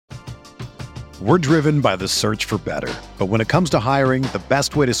We're driven by the search for better. But when it comes to hiring, the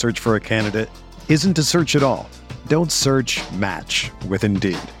best way to search for a candidate isn't to search at all. Don't search, match with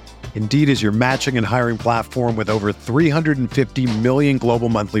Indeed. Indeed is your matching and hiring platform with over 350 million global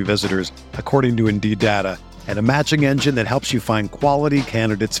monthly visitors, according to Indeed data, and a matching engine that helps you find quality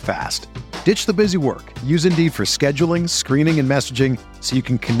candidates fast. Ditch the busy work. Use Indeed for scheduling, screening, and messaging so you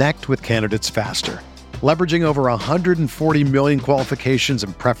can connect with candidates faster. Leveraging over 140 million qualifications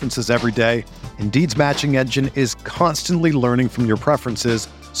and preferences every day, Indeed's matching engine is constantly learning from your preferences,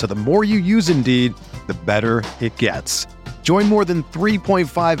 so the more you use Indeed, the better it gets. Join more than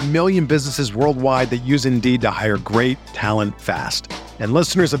 3.5 million businesses worldwide that use Indeed to hire great talent fast. And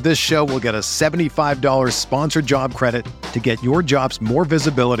listeners of this show will get a $75 sponsored job credit to get your jobs more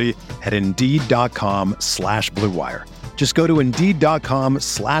visibility at Indeed.com/Blue Wire. Just go to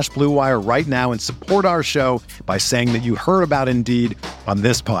Indeed.com/Blue Wire right now and support our show by saying that you heard about Indeed on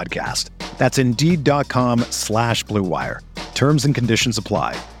this podcast. That's Indeed.com/Blue Wire. Terms and conditions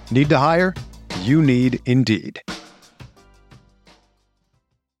apply. Need to hire? You need Indeed.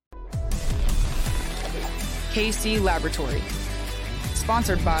 KC Laboratory,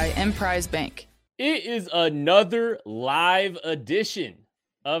 sponsored by Emprise Bank. It is another live edition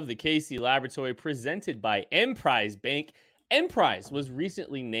of the KC Laboratory presented by Emprise Bank. Emprise was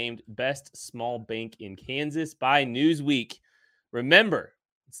recently named Best Small Bank in Kansas by Newsweek. Remember,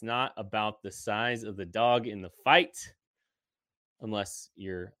 it's not about the size of the dog in the fight, unless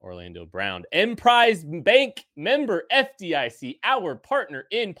you're Orlando Brown. Emprise Bank, member FDIC, our partner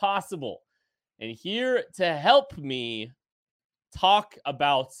in Possible. And here to help me talk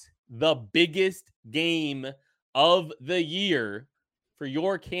about the biggest game of the year for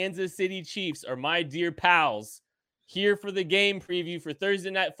your Kansas City Chiefs are my dear pals here for the game preview for Thursday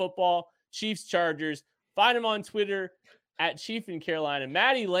Night Football, Chiefs-Chargers. Find them on Twitter at Chief in Carolina.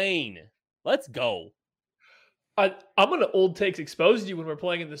 Maddie Lane, let's go. I'm going to old takes expose you when we're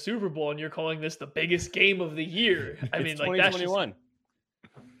playing in the Super Bowl and you're calling this the biggest game of the year. I mean, like 2021.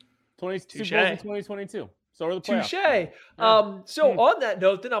 20 Super Bowls in 2022. So are the playoffs. Touche. On that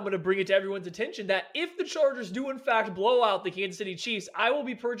note, then I'm going to bring it to everyone's attention that if the Chargers do in fact blow out the Kansas City Chiefs, I will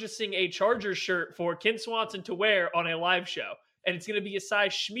be purchasing a Chargers shirt for Ken Swanson to wear on a live show. And it's going to be a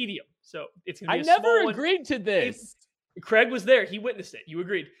size medium. So it's going to be I never agreed to this. Craig was there. He witnessed it. You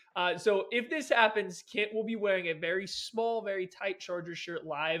agreed. So if this happens, Kent will be wearing a very small, very tight Chargers shirt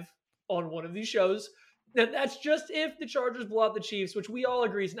live on one of these shows. And that's just if the Chargers blow out the Chiefs, which we all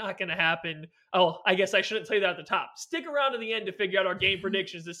agree is not going to happen. Oh, I guess I shouldn't say that at the top. Stick around to the end to figure out our game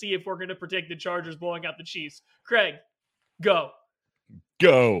predictions to see if we're going to predict the Chargers blowing out the Chiefs. Craig, go.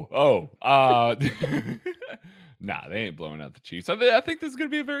 Go. Nah, they ain't blowing out the Chiefs. I think this is going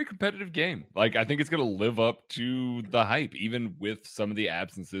to be a very competitive game. Like, I think it's going to live up to the hype, even with some of the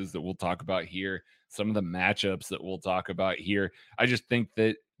absences that we'll talk about here, some of the matchups that we'll talk about here. I just think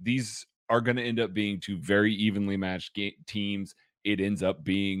that these are going to end up being two very evenly matched teams. It ends up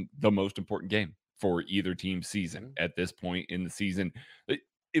being the most important game for either team's season at this point in the season.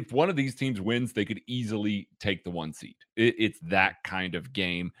 If one of these teams wins, they could easily take the 1 seed. It's that kind of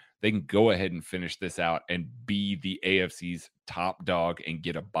game. They can go ahead and finish this out and be the AFC's top dog and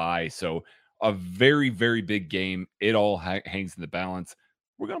get a bye. So a very, very big game. It all hangs in the balance.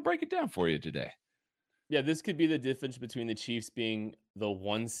 We're going to break it down for you today. Yeah, this could be the difference between the Chiefs being the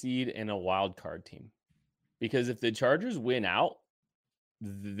 1 seed and a wild card team. Because if the Chargers win out,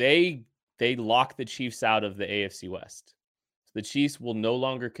 they lock the Chiefs out of the AFC West. So the Chiefs will no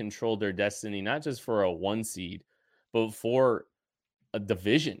longer control their destiny, not just for a 1 seed, but for a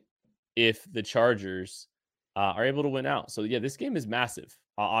division if the Chargers are able to win out. So, yeah, this game is massive,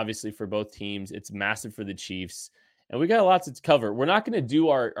 obviously, for both teams. It's massive for the Chiefs. And we got a lot to cover. We're not going to do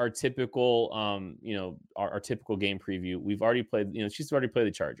our typical, our typical game preview. We've already played, Chiefs have already played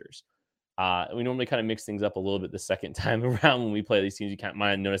the Chargers. We normally kind of mix things up a little bit the second time around when we play these teams. You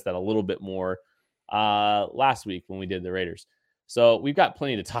might have noticed that a little bit more last week when we did the Raiders. So we've got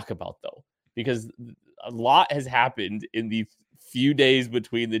plenty to talk about, though, because a lot has happened in the few days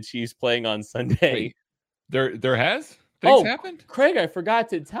between the Chiefs playing on Sunday. Wait, there has? Things happened? Craig, I forgot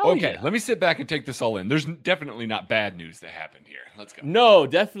to tell you. Okay, let me sit back and take this all in. There's definitely not bad news that happened here. Let's go. No,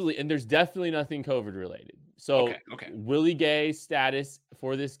 definitely. And there's definitely nothing COVID related. So okay. Willie Gay status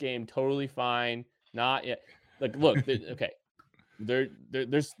for this game, totally fine. Not yet. Like, look, okay.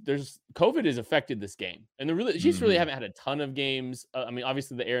 There's COVID has affected this game. And the Chiefs really haven't had a ton of games.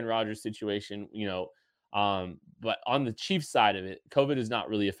 Obviously the Aaron Rodgers situation, but on the Chiefs side of it, COVID has not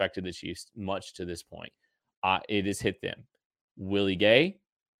really affected the Chiefs much to this point. It has hit them. Willie Gay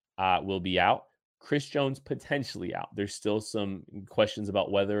will be out. Chris Jones potentially out. There's still some questions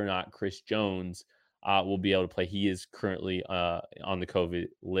about whether or not Chris Jones will be able to play. He is currently on the COVID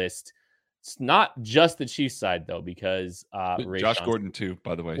list. It's not just the Chiefs side, though, because Josh Gordon, too,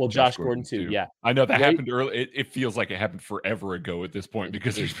 by the way. Well, Josh Gordon, too. Yeah. I know that happened early. It feels like it happened forever ago at this point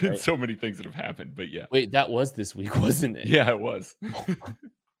because there's been so many things that have happened. But yeah. Wait, that was this week, wasn't it? Yeah, it was.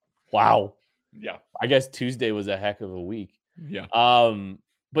 Wow. Yeah. I guess Tuesday was a heck of a week. Yeah.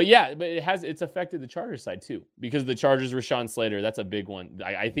 But it's affected the Chargers side too, because the Chargers, Rashawn Slater, that's a big one.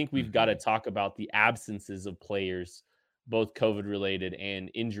 I think we've got to talk about the absences of players, both COVID related and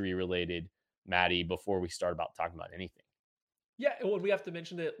injury related, Maddie, before we start about talking about anything. Yeah, well, we have to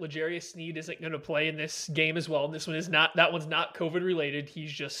mention that L'Jarius Sneed isn't going to play in this game as well. This one is not. That one's not COVID related.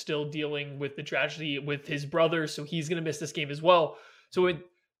 He's just still dealing with the tragedy with his brother, so he's going to miss this game as well. So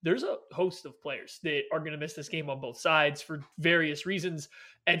there's a host of players that are going to miss this game on both sides for various reasons.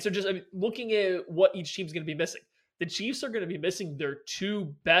 And so just looking at what each team's going to be missing, the Chiefs are going to be missing their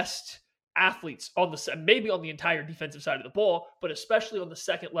two best athletes maybe on the entire defensive side of the ball, but especially on the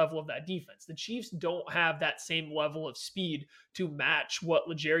second level of that defense. The Chiefs don't have that same level of speed to match what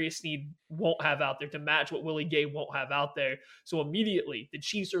L'Jarius Sneed won't have out there, to match what Willie Gay won't have out there. So immediately the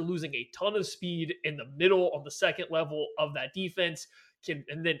Chiefs are losing a ton of speed in the middle on the second level of that defense. And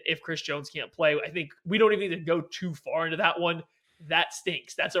then if Chris Jones can't play, I think we don't even need to go too far into that one. That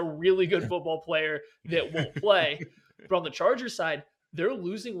stinks. That's a really good football player that won't play. But on the Chargers side, they're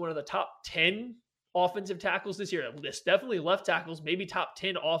losing one of the top 10 offensive tackles this year. This definitely left tackles, maybe top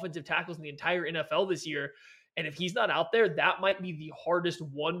 10 offensive tackles in the entire NFL this year. And if he's not out there, that might be the hardest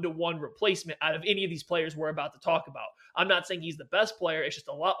one-to-one replacement out of any of these players we're about to talk about. I'm not saying he's the best player. It's just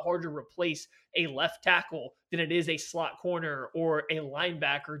a lot harder to replace a left tackle than it is a slot corner or a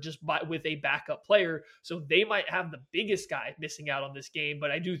linebacker with a backup player. So they might have the biggest guy missing out on this game.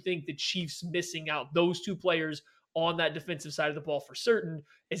 But I do think the Chiefs missing out those two players on that defensive side of the ball for certain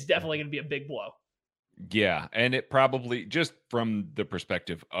is definitely going to be a big blow. Yeah, and it probably, just from the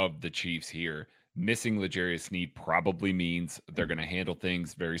perspective of the Chiefs here, missing L'Jarius Sneed probably means they're going to handle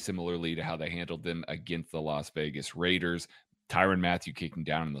things very similarly to how they handled them against the Las Vegas Raiders. Tyrann Mathieu kicking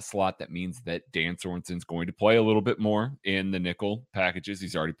down in the slot. That means that Dan Sorensen's going to play a little bit more in the nickel packages.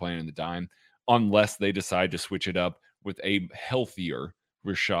 He's already playing in the dime, unless they decide to switch it up with a healthier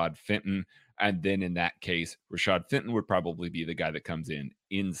Rashad Fenton. And then in that case, Rashad Fenton would probably be the guy that comes in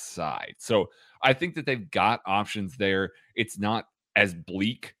inside. So I think that they've got options there. It's not as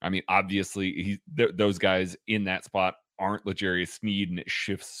bleak. I mean, obviously, those guys in that spot aren't L'Jarius Sneed, and it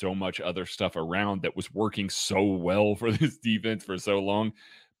shifts so much other stuff around that was working so well for this defense for so long.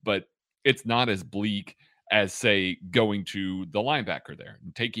 But it's not as bleak as, say, going to the linebacker there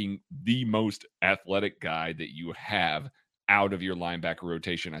and taking the most athletic guy that you have out of your linebacker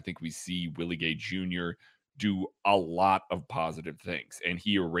rotation. I think we see Willie Gay Jr. do a lot of positive things, and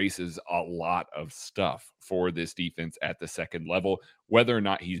he erases a lot of stuff for this defense at the second level. Whether or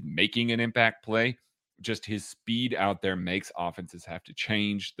not he's making an impact play, just his speed out there makes offenses have to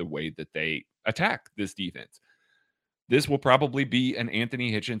change the way that they attack this defense. This will probably be an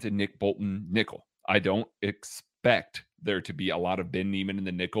Anthony Hitchens and Nick Bolton nickel. I don't expect there to be a lot of Ben Niemann in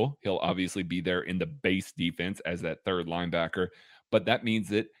the nickel. He'll obviously be there in the base defense as that third linebacker, but that means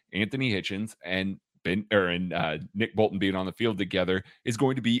that Anthony Hitchens and Nick Bolton being on the field together is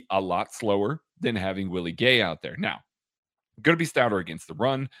going to be a lot slower than having Willie Gay out there. Now, going to be stouter against the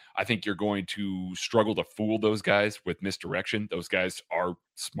run. I think you're going to struggle to fool those guys with misdirection. Those guys are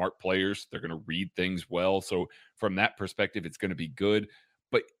smart players. They're going to read things well. So from that perspective, it's going to be good.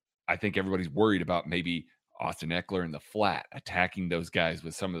 But I think everybody's worried about maybe Austin Ekeler in the flat, attacking those guys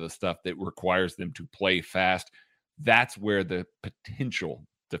with some of the stuff that requires them to play fast. That's where the potential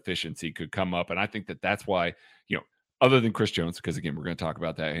deficiency could come up. And I think that that's why, other than Chris Jones, because again, we're going to talk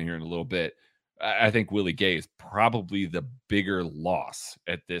about that here in a little bit, I think Willie Gay is probably the bigger loss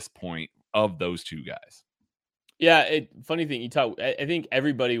at this point of those two guys. Yeah, funny thing, I think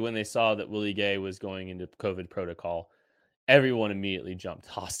everybody, when they saw that Willie Gay was going into COVID protocol, everyone immediately jumped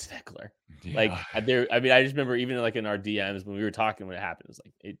Austin Ekeler. Yeah. I just remember even in our DMs when we were talking when it happened, it was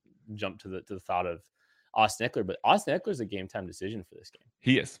like it jumped to the thought of Austin Ekeler. But Austin Ekeler is a game time decision for this game.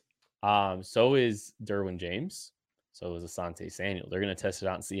 He is. So is Derwin James. So is Asante Samuel. They're going to test it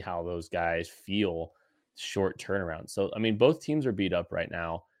out and see how those guys feel short turnaround. So, I mean, both teams are beat up right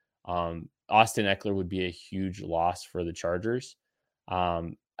now. Austin Ekeler would be a huge loss for the Chargers,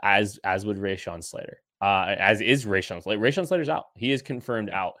 as would Rashawn Slater. As is Rashawn Slater. Rashawn Slater's out. He is confirmed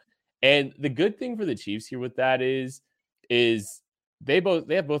out. And the good thing for the Chiefs here with that is they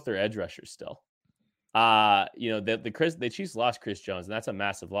have both their edge rushers still. The Chiefs lost Chris Jones, and that's a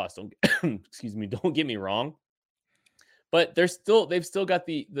massive loss. Don't excuse me, don't get me wrong. But they've still got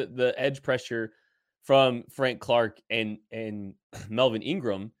the edge pressure from Frank Clark and Melvin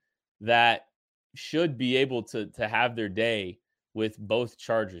Ingram that should be able to have their day with both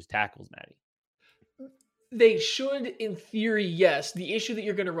Chargers tackles, Maddie. They should, in theory, yes. The issue that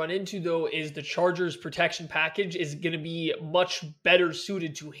you're going to run into, though, is the Chargers protection package is going to be much better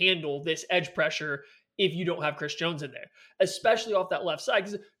suited to handle this edge pressure if you don't have Chris Jones in there, especially off that left side.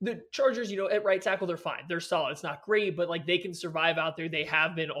 Because the Chargers, at right tackle, they're fine. They're solid. It's not great, but like they can survive out there. They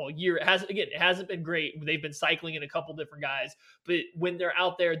have been all year. It hasn't been great. They've been cycling in a couple different guys, but when they're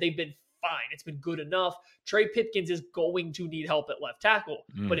out there, they've been fine. It's been good enough. Trey Pipkins is going to need help at left tackle,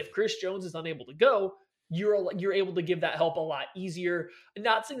 but if Chris Jones is unable to go, you're able to give that help a lot easier. I'm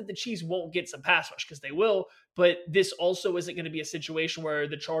not saying that the Chiefs won't get some pass rush, because they will, but this also isn't going to be a situation where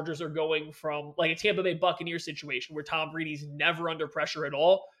the Chargers are going from like a Tampa Bay Buccaneers situation where Tom Brady's never under pressure at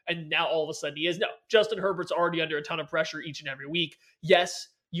all, and now all of a sudden he is. No, Justin Herbert's already under a ton of pressure each and every week. Yes,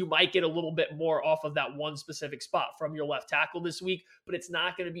 you might get a little bit more off of that one specific spot from your left tackle this week, but it's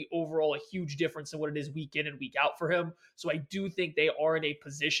not going to be overall a huge difference in what it is week in and week out for him. So I do think they are in a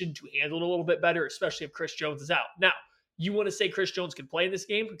position to handle it a little bit better, especially if Chris Jones is out. Now, you want to say Chris Jones can play in this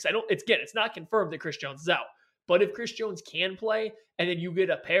game? Because it's not confirmed that Chris Jones is out. But if Chris Jones can play, and then you get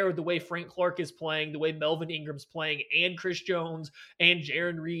a pair of the way Frank Clark is playing, the way Melvin Ingram's playing, and Chris Jones, and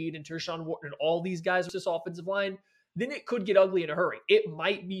Jaron Reed, and Tershawn Wharton, and all these guys with this offensive line, then it could get ugly in a hurry. It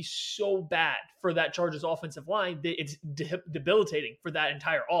might be so bad for that Chargers offensive line that it's debilitating for that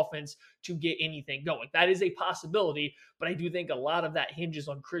entire offense to get anything going. That is a possibility, but I do think a lot of that hinges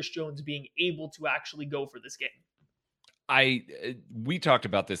on Chris Jones being able to actually go for this game. We talked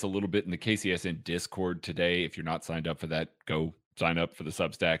about this a little bit in the KCSN Discord today. If you're not signed up for that, go sign up for the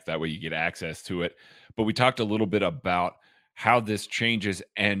Substack. That way you get access to it. But we talked a little bit about how this changes,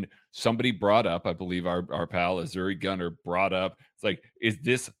 and somebody brought up, I believe our pal Azuri Gunner brought up, it's like, is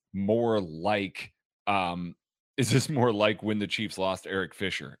this more like when the Chiefs lost Eric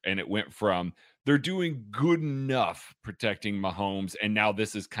Fisher, and it went from they're doing good enough protecting Mahomes, and now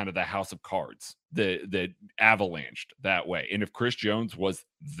this is kind of the house of cards that avalanched that way. And if Chris Jones was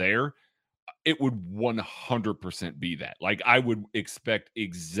there, it would 100% be that. Like, I would expect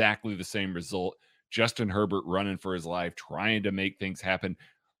exactly the same result. Justin Herbert running for his life, trying to make things happen.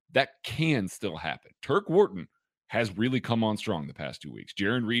 That can still happen. Turk Wharton has really come on strong the past 2 weeks.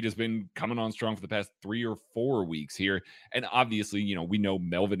 Jaron Reed has been coming on strong for the past 3 or 4 weeks here. And obviously, we know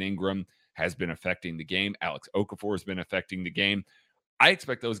Melvin Ingram has been affecting the game. Alex Okafor has been affecting the game. I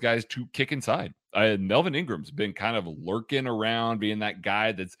expect those guys to kick inside. Melvin Ingram's been kind of lurking around, being that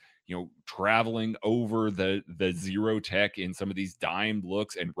guy that's, traveling over the zero tech in some of these dimed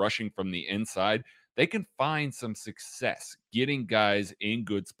looks and rushing from the inside. They can find some success getting guys in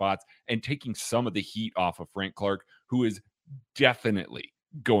good spots and taking some of the heat off of Frank Clark, who is definitely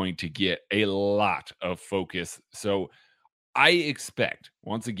going to get a lot of focus. So I expect,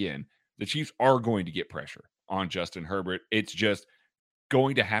 once again, the Chiefs are going to get pressure on Justin Herbert. It's just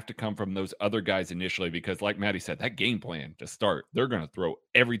going to have to come from those other guys initially, because like Maddie said, that game plan to start, they're going to throw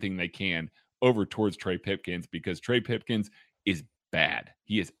everything they can over towards Trey Pipkins, because Trey Pipkins is bad.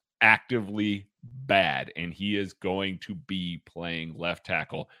 He is actively bad, and he is going to be playing left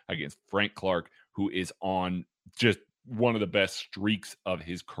tackle against Frank Clark, who is on just one of the best streaks of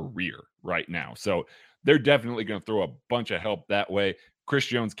his career right now. So they're definitely going to throw a bunch of help that way. Chris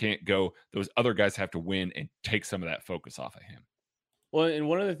Jones can't go. Those other guys have to win and take some of that focus off of him. Well, and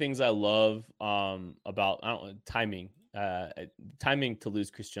one of the things I love about timing to lose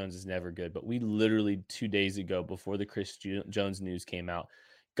Chris Jones is never good. But we literally 2 days ago, before the Chris Jones news came out,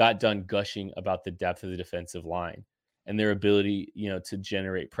 got done gushing about the depth of the defensive line and their ability, to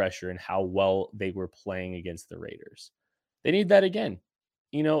generate pressure and how well they were playing against the Raiders. They need that again.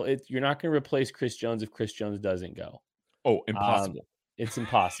 You're not going to replace Chris Jones if Chris Jones doesn't go. Oh, impossible. It's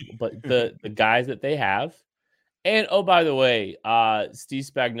impossible. But the guys that they have. And, oh, by the way, Steve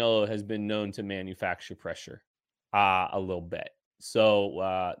Spagnuolo has been known to manufacture pressure a little bit.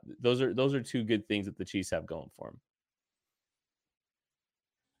 So those are two good things that the Chiefs have going for them.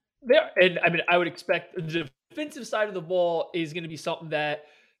 Yeah, and I would expect the defensive side of the ball is going to be something that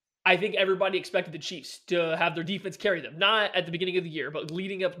I think everybody expected the Chiefs to have their defense carry them. Not at the beginning of the year, but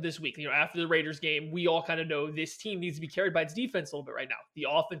leading up this week. After the Raiders game, we all kind of know this team needs to be carried by its defense a little bit right now. The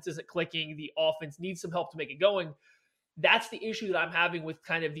offense isn't clicking. The offense needs some help to make it going. That's the issue that I'm having with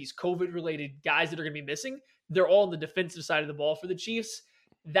kind of these COVID-related guys that are going to be missing. They're all on the defensive side of the ball for the Chiefs.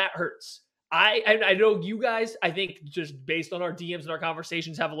 That hurts. I know you guys, I think just based on our DMs and our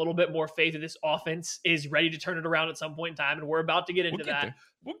conversations, have a little bit more faith that this offense is ready to turn it around at some point in time. And we're about to get into that.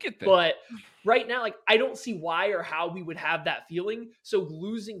 We'll get there. But right now, like, I don't see why or how we would have that feeling. So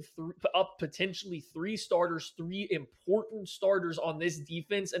losing potentially 3 starters, 3 important starters on this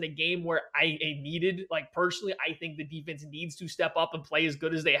defense in a game where I needed, like, personally, I think the defense needs to step up and play as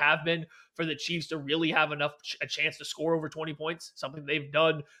good as they have been for the Chiefs to really have a chance to score over 20 points, something they've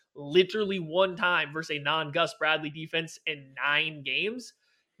done literally one time versus a non-Gus Bradley defense in 9 games.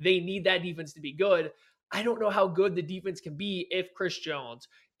 They need that defense to be good. I don't know how good the defense can be if Chris Jones,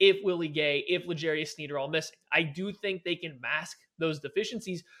 if Willie Gay, if L'Jarius Sneed are all missing. I do think they can mask those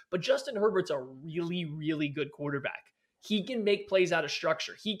deficiencies, but Justin Herbert's a really, really good quarterback. He can make plays out of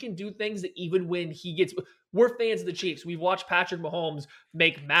structure. He can do things that even when he gets... We're fans of the Chiefs. We've watched Patrick Mahomes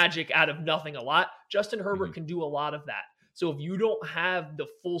make magic out of nothing a lot. Justin Herbert can do a lot of that. So if you don't have the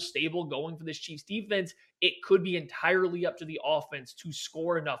full stable going for this Chiefs defense, it could be entirely up to the offense to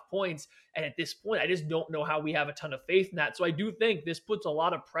score enough points. And at this point, I just don't know how we have a ton of faith in that. So I do think this puts a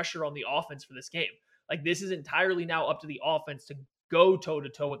lot of pressure on the offense for this game. Like, this is entirely now up to the offense to go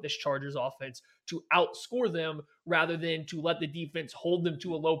toe-to-toe with this Chargers offense to outscore them rather than to let the defense hold them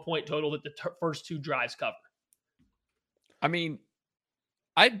to a low point total that the first 2 drives cover. I mean,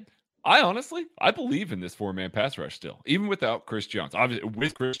 I honestly, I believe in this 4-man pass rush still, even without Chris Jones. Obviously,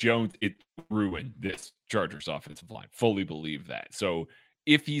 with Chris Jones, it ruined this Chargers offensive line. Fully believe that. So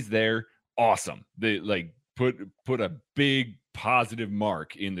if he's there, awesome. They like put a big positive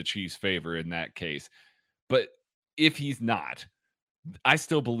mark in the Chiefs' favor in that case. But if he's not, I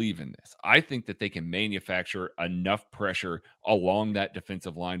still believe in this. I think that they can manufacture enough pressure along that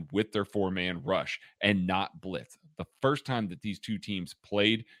defensive line with their 4-man rush and not blitz. The first time that these two teams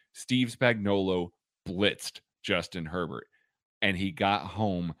played, Steve Spagnuolo blitzed Justin Herbert, and he got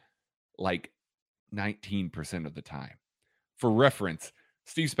home like 19% of the time. For reference,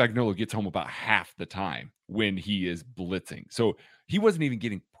 Steve Spagnuolo gets home about half the time when he is blitzing. So he wasn't even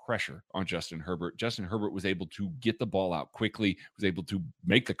getting pressure on Justin Herbert. Justin Herbert was able to get the ball out quickly, was able to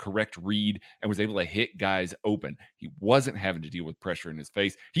make the correct read, and was able to hit guys open. He wasn't having to deal with pressure in his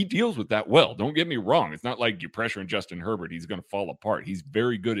face. He deals with that well. Don't get me wrong. It's not like you're pressuring Justin Herbert, he's going to fall apart. He's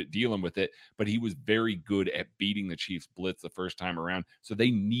very good at dealing with it, but he was very good at beating the Chiefs blitz the first time around. So they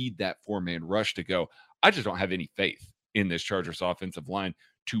need that 4-man rush to go. I just don't have any faith in this Chargers offensive line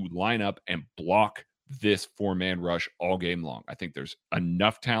to line up and block this 4-man rush all game long. I think there's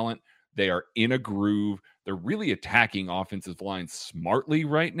enough talent. They are in a groove. They're really attacking offensive lines smartly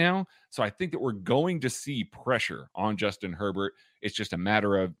right now. So I think that we're going to see pressure on Justin Herbert. It's just a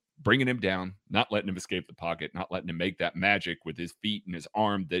matter of bringing him down, not letting him escape the pocket, not letting him make that magic with his feet and his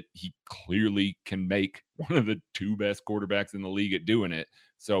arm that he clearly can make one of the 2 best quarterbacks in the league at doing it.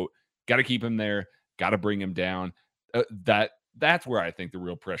 So got to keep him there, got to bring him down. That's where I think the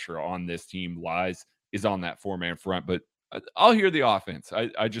real pressure on this team lies, is on that 4-man front. But I'll hear the offense.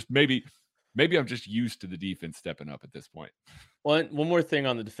 I just maybe I'm just used to the defense stepping up at this point. One more thing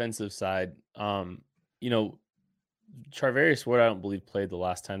on the defensive side. Charvarius Ward, I don't believe, played the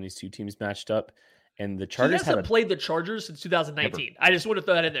last time these two teams matched up. And the Chargers hasn't played the Chargers since 2019. Never. I just want to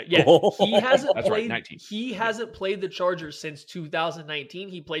throw that in there. Yeah, he hasn't played. Right, he hasn't played the Chargers since 2019.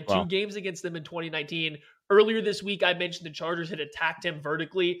 He played 2 games against them in 2019. Earlier this week, I mentioned the Chargers had attacked him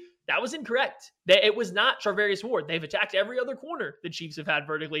vertically. That was incorrect. It was not Charvarius Ward. They've attacked every other corner the Chiefs have had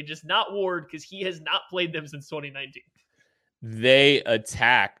vertically, just not Ward, because he has not played them since 2019. They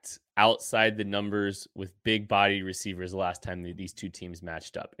attacked outside the numbers with big body receivers the last time these two teams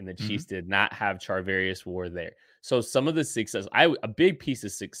matched up, and the Chiefs did not have Charvarius Ward there. So some of the success, a big piece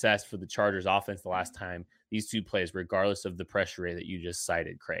of success for the Chargers offense the last time these two plays, regardless of the pressure rate that you just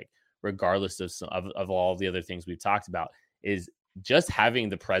cited, Craig, regardless of all the other things we've talked about, is just having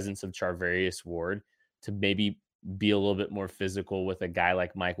the presence of Charvarius Ward to maybe be a little bit more physical with a guy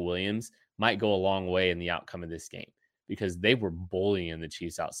like Mike Williams might go a long way in the outcome of this game, because they were bullying the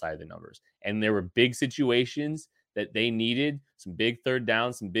Chiefs outside the numbers. And there were big situations that they needed, some big third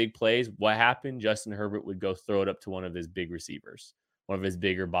downs, some big plays. What happened? Justin Herbert would go throw it up to one of his big receivers, one of his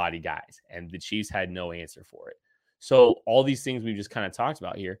bigger body guys, and the Chiefs had no answer for it. So all these things we just kind of talked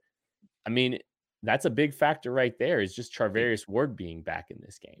about here, I mean, that's a big factor right there, is just Charvarius Ward being back in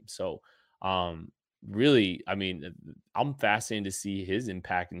this game. So really, I mean, I'm fascinated to see his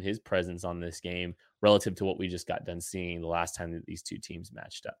impact and his presence on this game relative to what we just got done seeing the last time that these two teams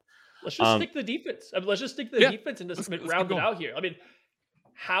matched up. Let's just stick to the defense. Let's just stick to the defense and just round it out here. I mean,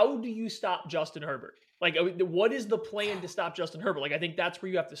 how do you stop Justin Herbert? Like, what is the plan to stop Justin Herbert? Like, I think that's where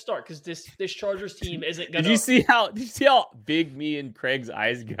you have to start, because this Chargers team isn't going to... Did you see how big me and Craig's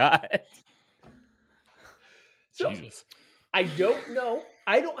eyes got? Jesus. I don't know.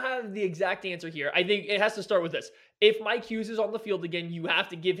 I don't have the exact answer here. I think it has to start with this. If Mike Hughes is on the field again, you have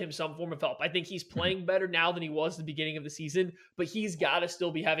to give him some form of help. I think he's playing better now than he was at the beginning of the season, but he's got to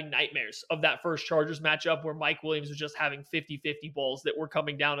still be having nightmares of that first Chargers matchup where Mike Williams was just having 50-50 balls that were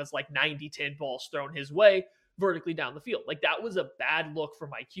coming down as like 90-10 balls thrown his way vertically down the field. Like that was a bad look for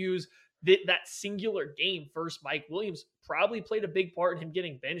Mike Hughes. That singular game, first Mike Williams, probably played a big part in him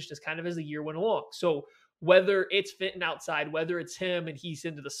getting benched as kind of as the year went along. So whether it's Fenton outside, whether it's him and he's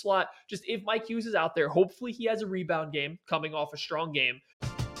into the slot, just if Mike Hughes is out there, hopefully he has a rebound game coming off a strong game.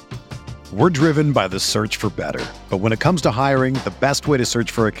 We're driven by the search for better. But when it comes to hiring, the best way to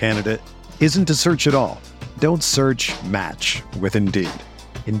search for a candidate isn't to search at all. Don't search, match with Indeed.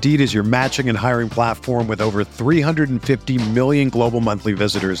 Indeed is your matching and hiring platform with over 350 million global monthly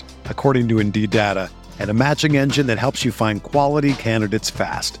visitors, according to Indeed data, and a matching engine that helps you find quality candidates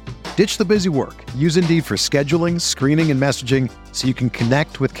fast. Ditch the busy work. Use Indeed for scheduling, screening, and messaging so you can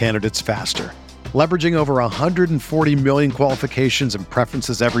connect with candidates faster. Leveraging over 140 million qualifications and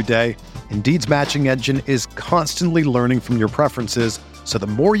preferences every day, Indeed's matching engine is constantly learning from your preferences, so the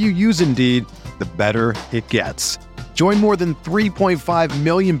more you use Indeed, the better it gets. Join more than 3.5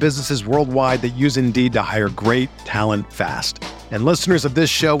 million businesses worldwide that use Indeed to hire great talent fast. And listeners of this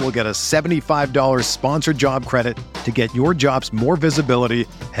show will get a $75 sponsored job credit to get your jobs more visibility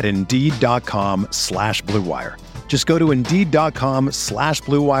at Indeed.com/Blue Wire. Just go to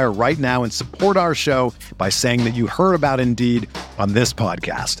Indeed.com/Blue Wire right now and support our show by saying that you heard about Indeed on this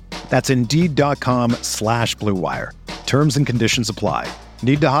podcast. That's Indeed.com/Blue Wire. Terms and conditions apply.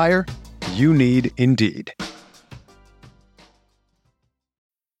 Need to hire? You need Indeed.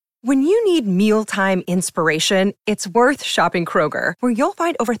 When you need mealtime inspiration, it's worth shopping Kroger, where you'll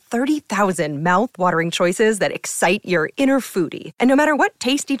find over 30,000 mouth-watering choices that excite your inner foodie. And no matter what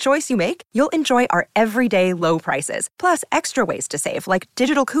tasty choice you make, you'll enjoy our everyday low prices, plus extra ways to save, like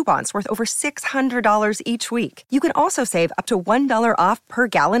digital coupons worth over $600 each week. You can also save up to $1 off per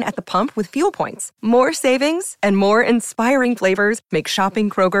gallon at the pump with fuel points. More savings and more inspiring flavors make shopping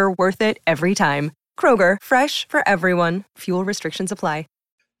Kroger worth it every time. Kroger, fresh for everyone. Fuel restrictions apply.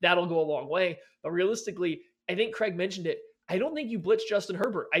 That'll go a long way. But realistically, I think Craig mentioned it. I don't think you blitz Justin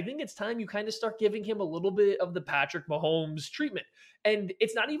Herbert. I think it's time you kind of start giving him a little bit of the Patrick Mahomes treatment. And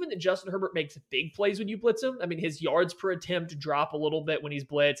it's not even that Justin Herbert makes big plays when you blitz him. I mean, his yards per attempt drop a little bit when he's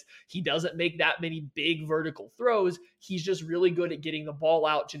blitzed. He doesn't make that many big vertical throws. He's just really good at getting the ball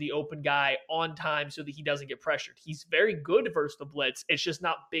out to the open guy on time so that he doesn't get pressured. He's very good versus the blitz. It's just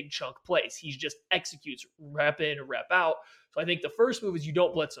not big chunk plays. He just executes rep in and rep out. So I think the first move is you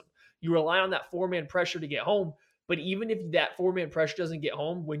don't blitz him. You rely on that four-man pressure to get home. But even if that four-man pressure doesn't get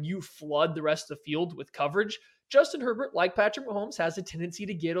home, when you flood the rest of the field with coverage, Justin Herbert, like Patrick Mahomes, has a tendency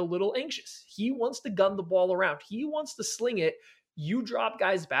to get a little anxious. He wants to gun the ball around. He wants to sling it. You drop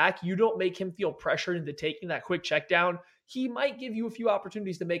guys back. You don't make him feel pressured into taking that quick check down. He might give you a few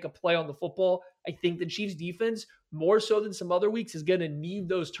opportunities to make a play on the football. I think the Chiefs defense, more so than some other weeks, is going to need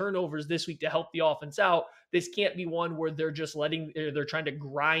those turnovers this week to help the offense out. This can't be one where they're just they're trying to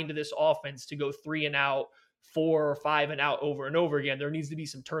grind this offense to go 3 and out, 4 or 5 and out over and over again. There needs to be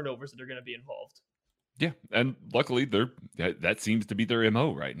some turnovers that are going to be involved. Yeah, and luckily that seems to be their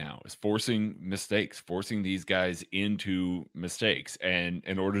MO right now, is forcing mistakes, forcing these guys into mistakes. And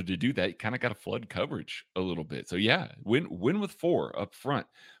in order to do that, you kind of got to flood coverage a little bit. So yeah, win with 4 up front.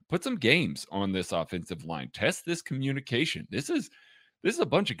 Put some games on this offensive line. Test this communication. This is a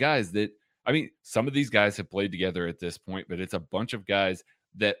bunch of guys that, I mean, some of these guys have played together at this point, but it's a bunch of guys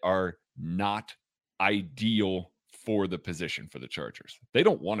that are not ideal for the position for the Chargers. They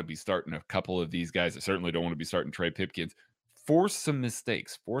don't want to be starting a couple of these guys. They certainly don't want to be starting Trey Pipkins. Force some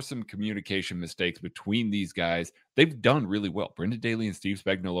mistakes, force some communication mistakes between these guys. They've done really well. Brendan Daly and Steve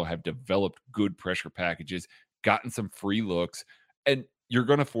Spagnuolo have developed good pressure packages, gotten some free looks, and you're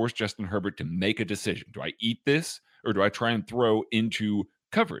going to force Justin Herbert to make a decision. Do I eat this or do I try and throw into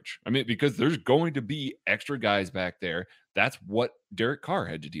coverage? I mean, because there's going to be extra guys back there. That's what Derek Carr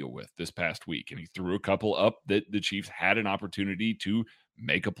had to deal with this past week. And he threw a couple up that the Chiefs had an opportunity to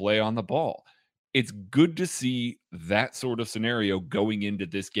make a play on the ball. It's good to see that sort of scenario going into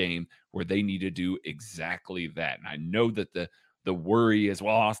this game where they need to do exactly that. And I know that the worry is,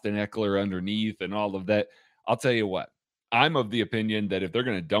 well, Austin Eckler underneath and all of that. I'll tell you what, I'm of the opinion that if they're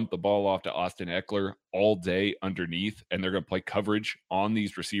going to dump the ball off to Austin Eckler all day underneath and they're going to play coverage on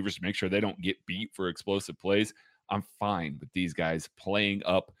these receivers to make sure they don't get beat for explosive plays, I'm fine with these guys playing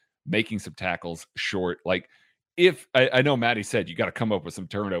up, making some tackles short. Like, if I know Maddie said you got to come up with some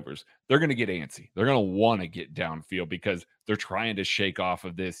turnovers, they're going to get antsy. They're going to want to get downfield because they're trying to shake off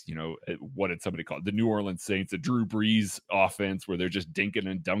of this, what did somebody call it? The New Orleans Saints, the Drew Brees offense where they're just dinking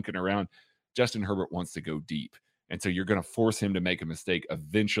and dunking around. Justin Herbert wants to go deep. And so you're going to force him to make a mistake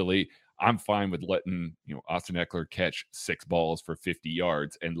eventually. I'm fine with letting, Austin Eckler catch 6 balls for 50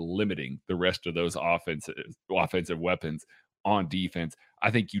 yards and limiting the rest of those offensive weapons on defense.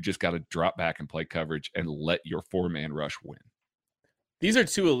 I think you just got to drop back and play coverage and let your 4-man rush win. These are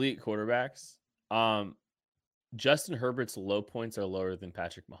 2 elite quarterbacks. Justin Herbert's low points are lower than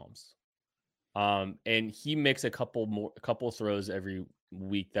Patrick Mahomes. And he makes a couple throws every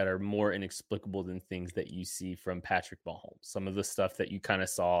week that are more inexplicable than things that you see from Patrick Mahomes. Some of the stuff that you kind of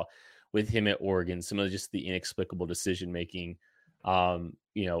saw with him at Oregon, some of just the inexplicable decision making,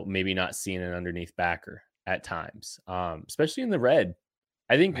 maybe not seeing an underneath backer at times, especially in the red.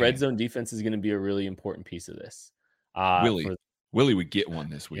 I think red zone defense is going to be a really important piece of this. Willie would get one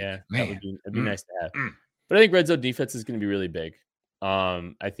this week. Yeah, that'd be nice to have. But I think red zone defense is going to be really big.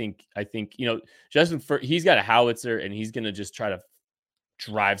 I think Justin, he's got a howitzer and he's going to just try to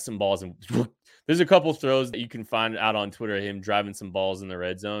drive some balls. And there's a couple throws that you can find out on Twitter of him driving some balls in the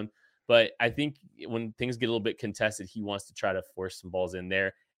red zone. But I think when things get a little bit contested, he wants to try to force some balls in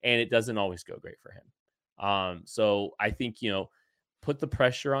there, and it doesn't always go great for him. So I think, put the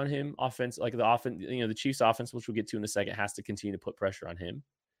pressure on him. Offense, like the Chiefs offense, which we'll get to in a second, has to continue to put pressure on him.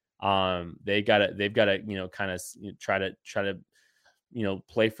 They've got to, kind of try to,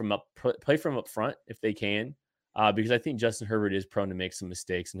 play from up front if they can, because I think Justin Herbert is prone to make some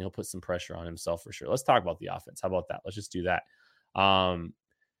mistakes and he'll put some pressure on himself for sure. Let's talk about the offense. How about that? Let's just do that.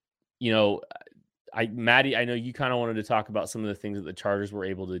 Maddie, I know you kind of wanted to talk about some of the things that the Chargers were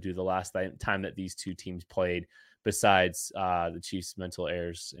able to do the last time that these two teams played, besides the Chiefs' mental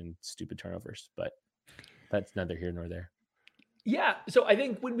errors and stupid turnovers, but that's neither here nor there. Yeah, so I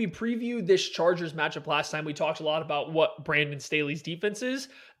think when we previewed this Chargers matchup last time, we talked a lot about what Brandon Staley's defense is.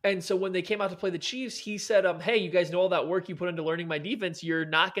 And so when they came out to play the Chiefs, he said, hey, you guys know all that work you put into learning my defense. You're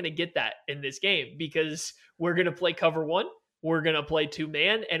not going to get that in this game because we're going to play cover 1. We're going to play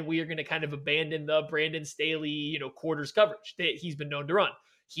 2-man, and we are going to kind of abandon the Brandon Staley, quarters coverage that he's been known to run.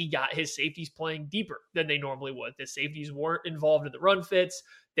 He got his safeties playing deeper than they normally would. The safeties weren't involved in the run fits.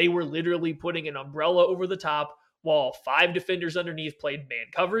 They were literally putting an umbrella over the top while 5 defenders underneath played man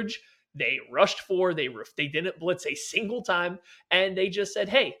coverage. They rushed 4. They didn't blitz a single time. And they just said,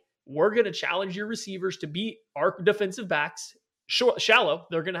 hey, we're going to challenge your receivers to beat our defensive backs shallow.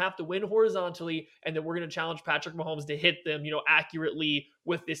 They're going to have to win horizontally. And then we're going to challenge Patrick Mahomes to hit them, accurately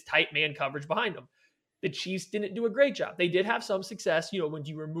with this tight man coverage behind them. The Chiefs didn't do a great job. They did have some success. When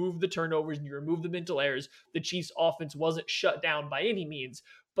you remove the turnovers and you remove the mental errors, the Chiefs offense wasn't shut down by any means,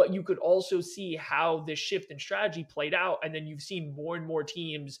 but you could also see how this shift in strategy played out. And then you've seen more and more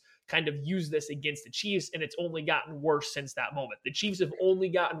teams kind of use this against the Chiefs, and it's only gotten worse since that moment. The Chiefs have only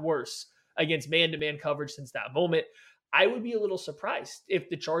gotten worse against man-to-man coverage since that moment. I would be a little surprised if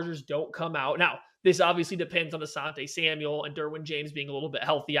the Chargers don't come out. Now, this obviously depends on Asante Samuel and Derwin James being a little bit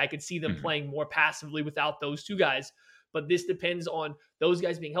healthy. I could see them playing more passively without those two guys, but this depends on those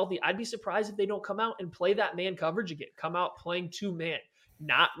guys being healthy. I'd be surprised if they don't come out and play that man coverage again, come out playing 2-man,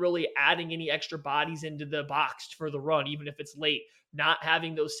 not really adding any extra bodies into the box for the run, even if it's late, not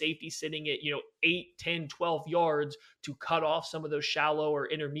having those safeties sitting at, 8, 10, 12 yards to cut off some of those shallow or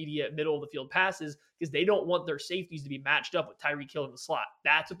intermediate middle of the field passes, because they don't want their safeties to be matched up with Tyreek Hill in the slot.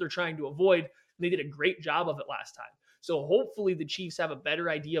 That's what they're trying to avoid. They did a great job of it last time. So hopefully the Chiefs have a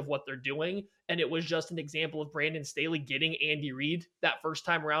better idea of what they're doing. And it was just an example of Brandon Staley getting Andy Reid that first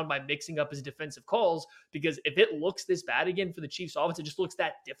time around by mixing up his defensive calls. Because if it looks this bad again for the Chiefs offense, it just looks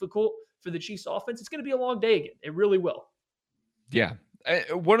that difficult for the Chiefs offense, it's going to be a long day again. It really will. Yeah.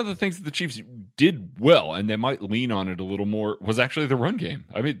 One of the things that the Chiefs did well, and they might lean on it a little more, was actually the run game.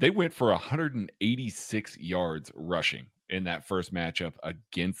 I mean, they went for 186 yards rushing in that first matchup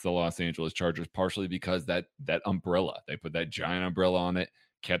against the Los Angeles Chargers, partially because that umbrella, they put that giant umbrella on it,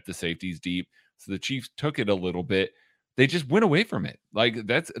 kept the safeties deep. So the Chiefs took it a little bit. They just went away from it. Like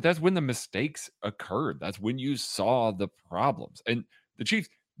that's when the mistakes occurred. That's when you saw the problems. And the Chiefs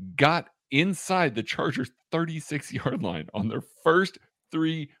got inside the Chargers 36-yard line on their first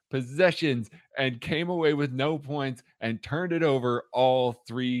 3 possessions and came away with no points and turned it over all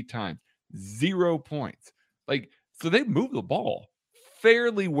 3 times. 0 points. So they moved the ball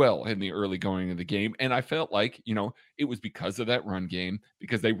fairly well in the early going of the game. And I felt like, it was because of that run game,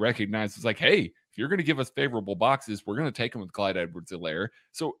 because they recognized it's like, hey, if you're going to give us favorable boxes, we're going to take them with Clyde Edwards-Helaire.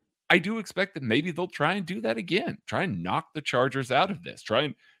 So I do expect that maybe they'll try and do that again. Try and knock the Chargers out of this. Try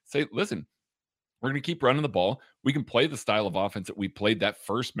and say, listen, We're going to keep running the ball. We can play the style of offense that we played that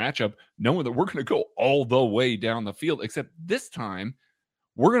first matchup, knowing that we're going to go all the way down the field, except this time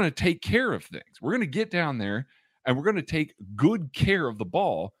we're going to take care of things. We're going to get down there and we're going to take good care of the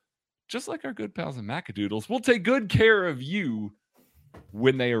ball, just like our good pals in Macadoodles. We'll take good care of you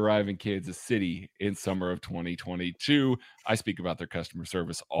when they arrive in Kansas City in summer of 2022. I speak about their customer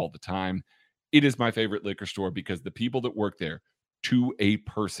service all the time. It is my favorite liquor store because the people that work there, to a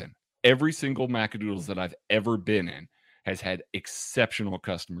person, every single Macadoodles that I've ever been in has had exceptional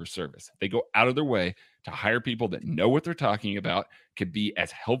customer service. They go out of their way to hire people that know what they're talking about, can be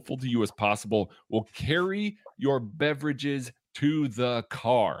as helpful to you as possible, will carry your beverages to the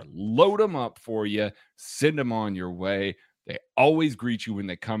car, load them up for you, send them on your way. They always greet you when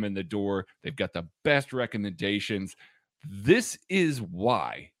they come in the door. They've got the best recommendations. This is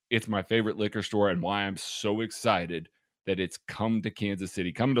why it's my favorite liquor store and why I'm so excited that it's come to Kansas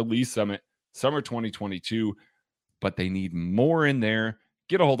City, come to Lee Summit, summer 2022, but they need more in there.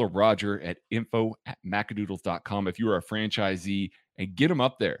 Get a hold of Roger at info@macadoodles.com if you are a franchisee and get them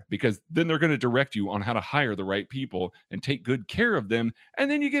up there, because then they're going to direct you on how to hire the right people and take good care of them.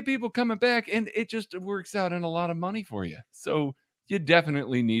 And then you get people coming back and it just works out in a lot of money for you. So you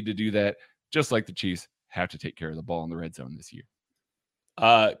definitely need to do that, just like the Chiefs have to take care of the ball in the red zone this year.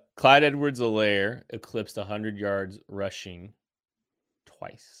 Clyde Edwards-Helaire eclipsed 100 yards rushing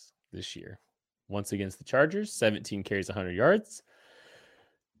twice this year. Once against the Chargers, 17 carries, 100 yards.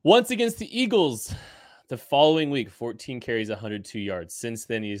 Once against the Eagles, the following week, 14 carries, 102 yards. Since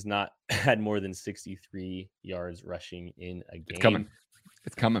then, he's not had more than 63 yards rushing in a game.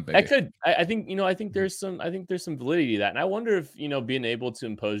 It's coming, baby. I think there's some validity to that. And I wonder if, being able to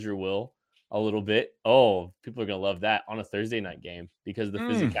impose your will a little bit. Oh, people are going to love that on a Thursday night game because of the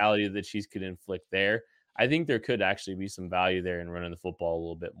physicality that Chiefs could inflict there. I think there could actually be some value there in running the football a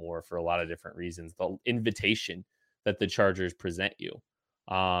little bit more for a lot of different reasons. The invitation that the Chargers present you,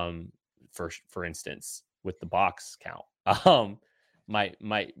 for instance, with the box count,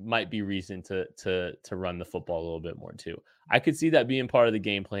 might be reason to run the football a little bit more too. I could see that being part of the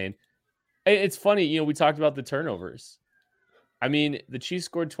game plan. It's funny, we talked about the turnovers. I mean, the Chiefs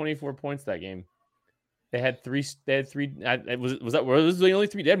scored 24 points that game. They had three. Was the only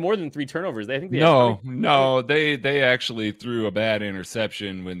three? They had more than three turnovers. They actually threw a bad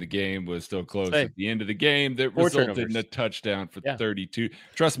interception when the game was still close at the end of the game that resulted in a touchdown for 32.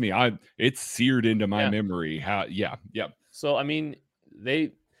 Trust me, it's seared into my memory. Yeah. So I mean,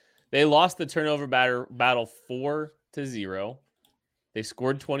 they lost the turnover battle 4-0. They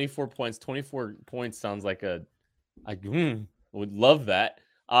scored 24 points. 24 points sounds like would love that.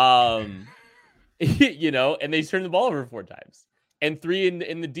 And they turned the ball over 4 times and 3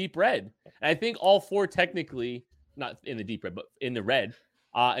 in the deep red. And I think all 4 technically, not in the deep red, but in the red.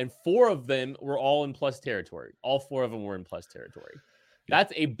 And 4 of them were all in plus territory. All 4 of them were in plus territory.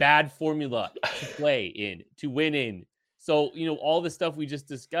 That's a bad formula to play in, to win in. So, all the stuff we just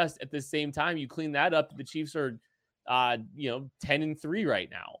discussed at the same time, you clean that up. The Chiefs are, 10-3 right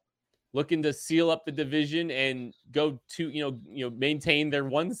now, looking to seal up the division and go to, maintain their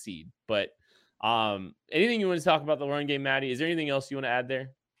 1 seed. But anything you want to talk about the run game, Maddie? Is there anything else you want to add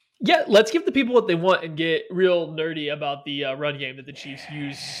there? Yeah, let's give the people what they want and get real nerdy about the run game that the Chiefs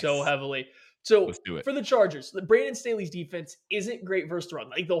use so heavily. So for the Chargers, Brandon Staley's defense isn't great versus the run.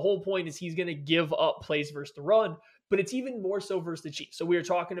 Like the whole point is he's going to give up plays versus the run, but it's even more so versus the Chiefs. So we were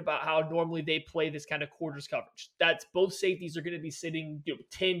talking about how normally they play this kind of quarters coverage. That's both safeties are going to be sitting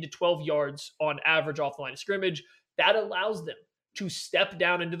 10 to 12 yards on average off the line of scrimmage. That allows them to step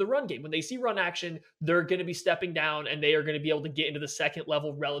down into the run game. When they see run action, they're going to be stepping down and they are going to be able to get into the second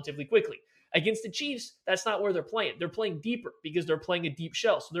level relatively quickly. Against the Chiefs, that's not where they're playing. They're playing deeper because they're playing a deep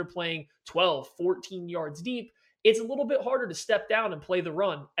shell. So they're playing 12, 14 yards deep. It's a little bit harder to step down and play the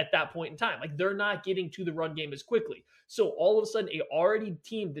run at that point in time. Like they're not getting to the run game as quickly. So all of a sudden, a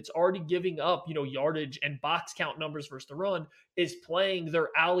team that's already giving up, yardage and box count numbers versus the run is playing their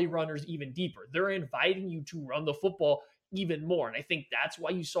alley runners even deeper. They're inviting you to run the football even more. And I think that's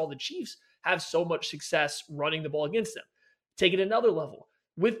why you saw the Chiefs have so much success running the ball against them. Take it another level.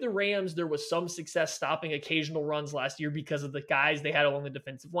 With the Rams, there was some success stopping occasional runs last year because of the guys they had along the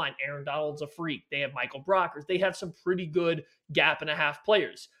defensive line. Aaron Donald's a freak. They have Michael Brockers. They have some pretty good gap and a half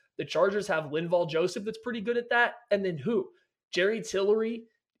players. The Chargers have Linval Joseph that's pretty good at that. And then who? Jerry Tillery.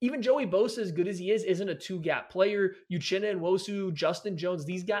 Even Joey Bosa, as good as he is, isn't a 2-gap player. Uchenna Nwosu, Justin Jones,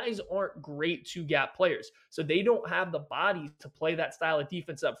 these guys aren't great 2-gap players. So they don't have the bodies to play that style of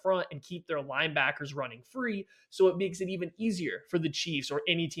defense up front and keep their linebackers running free. So it makes it even easier for the Chiefs or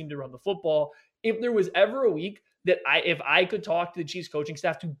any team to run the football. If there was ever a week that if I could talk to the Chiefs coaching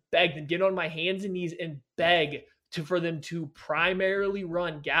staff to beg them, get on my hands and knees and beg for them to primarily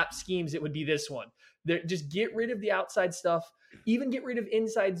run gap schemes, it would be this one. Just get rid of the outside stuff, even get rid of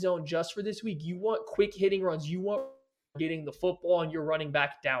inside zone just for this week. You want quick hitting runs. You want getting the football and you're running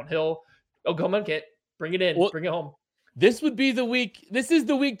back downhill. Oh, come on, Kent. Bring it in. Bring it home. This would be the week. This is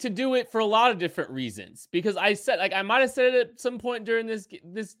the week to do it for a lot of different reasons. Because I said, I might have said it at some point during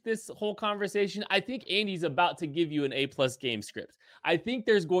this whole conversation. I think Andy's about to give you an A+ game script. I think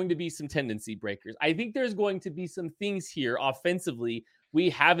there's going to be some tendency breakers. I think there's going to be some things here offensively we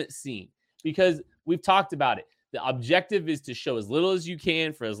haven't seen, because we've talked about it. The objective is to show as little as you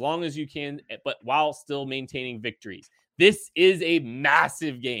can for as long as you can, but while still maintaining victories. This is a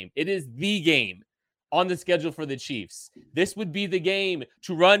massive game. It is the game on the schedule for the Chiefs. This would be the game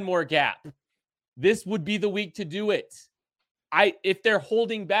to run more gap. This would be the week to do it. If they're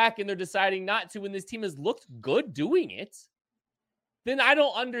holding back and they're deciding not to, when this team has looked good doing it, then I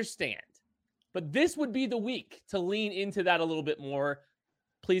don't understand. But this would be the week to lean into that a little bit more.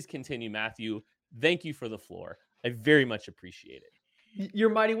 Please continue, Matthew. Thank you for the floor. I very much appreciate it. You're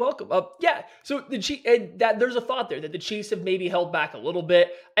mighty welcome. Yeah. So there's a thought there that the Chiefs have maybe held back a little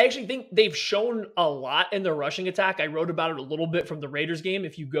bit. I actually think they've shown a lot in their rushing attack. I wrote about it a little bit from the Raiders game.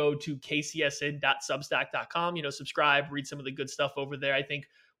 If you go to kcsn.substack.com, subscribe, read some of the good stuff over there. I think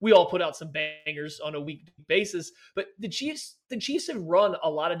we all put out some bangers on a weekly basis, but the Chiefs have run a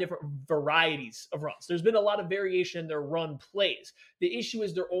lot of different varieties of runs. There's been a lot of variation in their run plays. The issue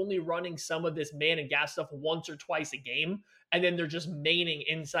is they're only running some of this man and gas stuff once or twice a game, and then they're just maining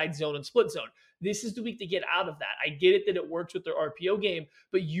inside zone and split zone. This is the week to get out of that. I get it that it works with their RPO game,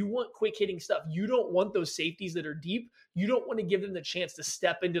 but you want quick hitting stuff. You don't want those safeties that are deep. You don't want to give them the chance to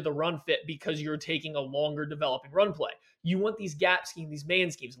step into the run fit because you're taking a longer developing run play. You want these gap schemes, these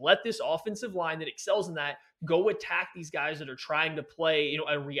man schemes. Let this offensive line that excels in that go attack these guys that are trying to play,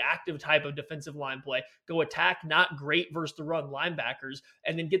 a reactive type of defensive line play. Go attack not great versus the run linebackers,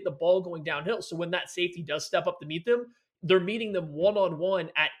 and then get the ball going downhill. So when that safety does step up to meet them, they're meeting them one-on-one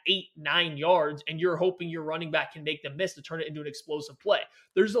at 8-9 yards, and you're hoping your running back can make them miss to turn it into an explosive play.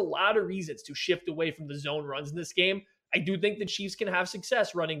 There's a lot of reasons to shift away from the zone runs in this game. I do think the Chiefs can have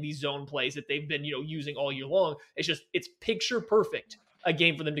success running these zone plays that they've been, using all year long. It's picture perfect a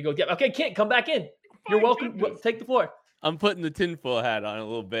game for them to go get. Okay, Kent, come back in. You're welcome. Take the floor. I'm putting the tinfoil hat on a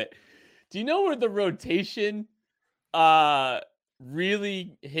little bit. Do you know where the rotation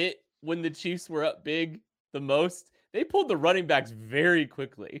really hit when the Chiefs were up big the most? They pulled the running backs very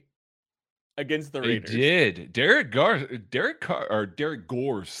quickly against the Raiders. They did. Derek Gore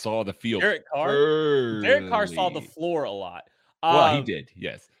saw the field. Derek Carr saw the floor a lot. Well, he did.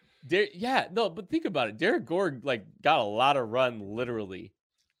 Yes. But think about it. Derek Gore got a lot of run literally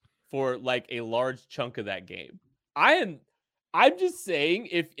for a large chunk of that game. I'm just saying,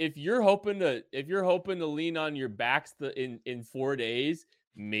 if you're hoping to lean on your backs in 4 days,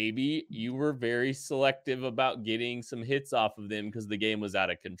 maybe you were very selective about getting some hits off of them because the game was out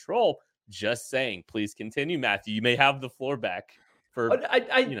of control. Just saying. Please continue, Matthew. You may have the floor back for. I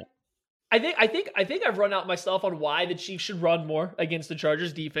think I've run out myself on why the Chiefs should run more against the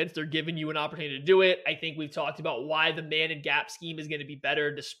Chargers defense. They're giving you an opportunity to do it. I think we've talked about why the man and gap scheme is going to be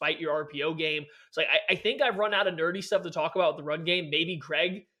better despite your RPO game. So I think I've run out of nerdy stuff to talk about with the run game. Maybe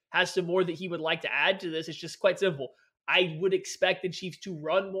Craig has some more that he would like to add to this. It's just quite simple. I would expect the Chiefs to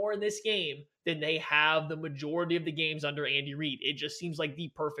run more in this game than they have the majority of the games under Andy Reid. It just seems like the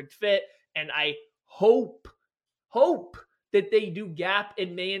perfect fit. And I hope that they do gap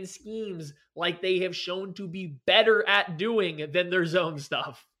and man schemes like they have shown to be better at doing than their zone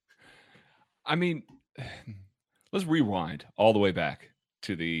stuff. I mean, let's rewind all the way back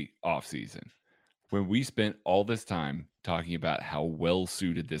to the offseason when we spent all this time talking about how well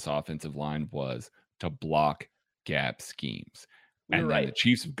suited this offensive line was to block gap schemes. And then the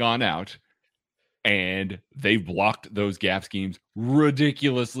Chiefs have gone out and they've blocked those gap schemes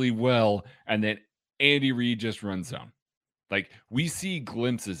ridiculously well. And then Andy Reid just runs zone. We see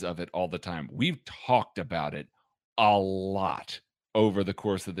glimpses of it all the time. We've talked about it a lot over the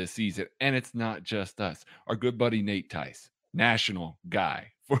course of this season. And it's not just us. Our good buddy Nate Tice, national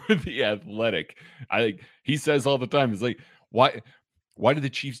guy for The Athletic. I think he says all the time, it's why do the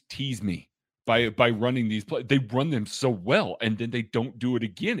Chiefs tease me by running these plays? They run them so well, and then they don't do it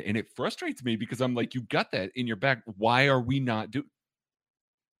again. And it frustrates me because I'm like, you got that in your back. Why are we not doing?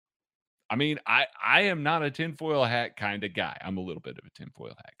 I mean, I am not a tinfoil hat kind of guy. I'm a little bit of a tinfoil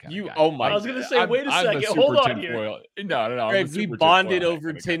hat kind of guy. Oh my! I was going to say, wait a second. Hold on tinfoil. here. No. Greg, we bonded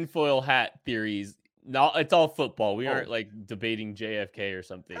over tinfoil hat theories No, it's all football. We aren't like debating JFK or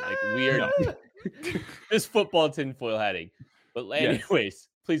something. Like we are just football tinfoil hatting. But anyways,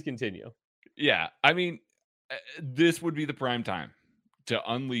 please continue. Yeah, I mean, this would be the prime time to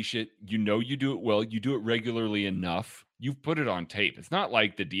unleash it. You know, you do it well. You do it regularly enough. You've put it on tape. It's not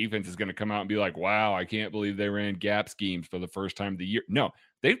like the defense is going to come out and be like, wow, I can't believe they ran gap schemes for the first time of the year. No,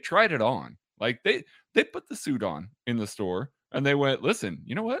 they've tried it on. Like they put the suit on in the store and they went, listen,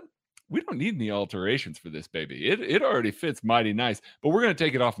 you know what? We don't need any alterations for this, baby. It already fits mighty nice, but we're going to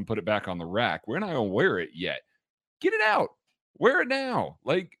take it off and put it back on the rack. We're not going to wear it yet. Get it out. Wear it now.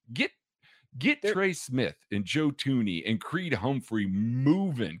 Like, get Trey Smith and Joe Tooney and Creed Humphrey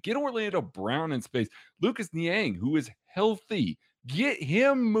moving. Get Orlando Brown in space. Lucas Niang, who is healthy, get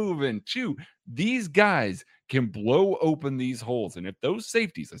him moving too. These guys can blow open these holes. And if those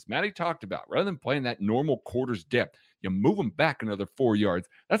safeties, as Matty talked about, rather than playing that normal quarters depth, you move them back another 4 yards.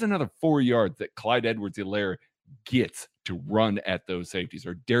 That's another 4 yards that Clyde Edwards-Helaire gets to run at those safeties,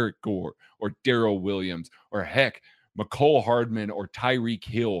 or Derek Gore, or Darrell Williams, or heck, McCole Hardman or Tyreek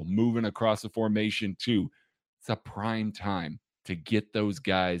Hill moving across the formation too. It's a prime time to get those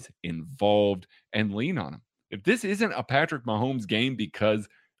guys involved and lean on them. If this isn't a Patrick Mahomes game because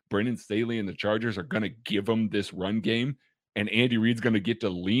Brendan Staley and the Chargers are going to give them this run game and Andy Reid's going to get to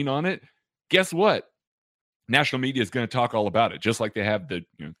lean on it, guess what? National media is going to talk all about it, just like they have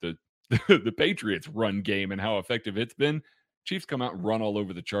the Patriots run game and how effective it's been. Chiefs come out and run all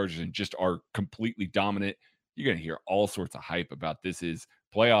over the Chargers and just are completely dominant. You're going to hear all sorts of hype about this is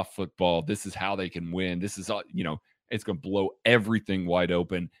playoff football. This is how they can win. This is, it's going to blow everything wide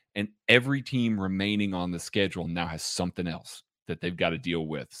open. And every team remaining on the schedule now has something else that they've got to deal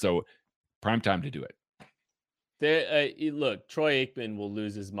with. So prime time to do it. Look, Troy Aikman will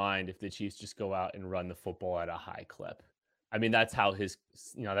lose his mind if the Chiefs just go out and run the football at a high clip. I mean, that's how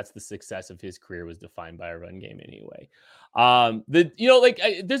that's the success of his career was defined by a run game anyway.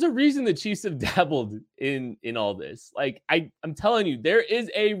 There's a reason the Chiefs have dabbled in all this. Like, I'm telling you, there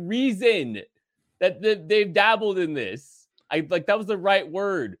is a reason that they've dabbled in this. That was the right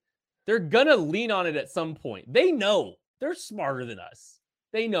word. They're gonna lean on it at some point. They know. They're smarter than us.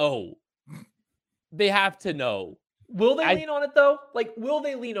 They know. They have to know. Will they lean on it though? Like, will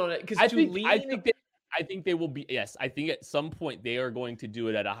they lean on it? Because I think they will be. Yes, I think at some point they are going to do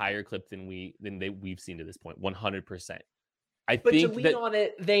it at a higher clip than we've seen to this point. 100%. But to lean on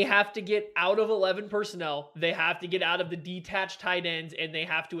it, they have to get out of 11 personnel. They have to get out of the detached tight ends, and they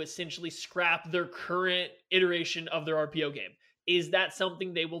have to essentially scrap their current iteration of their RPO game. Is that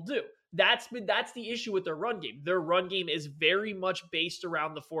something they will do? That's the issue with their run game. Their run game is very much based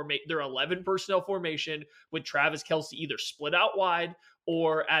around their 11 personnel formation with Travis Kelce either split out wide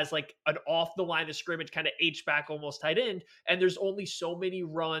or as like an off the line of scrimmage kind of H-back almost tight end. And there's only so many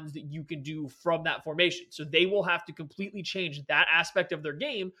runs that you can do from that formation. So they will have to completely change that aspect of their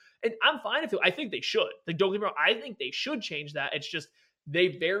game. And I'm fine if I think they should. Like, don't get me wrong, I think they should change that. It's just they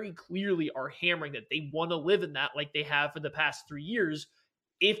very clearly are hammering that they want to live in that like they have for the past 3 years.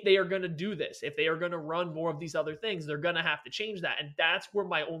 If they are going to do this, if they are going to run more of these other things, they're going to have to change that. And that's where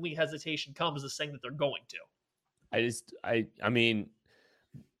my only hesitation comes, is saying that they're going to.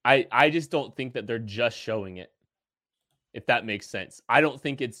 I just don't think that they're just showing it, if that makes sense. I don't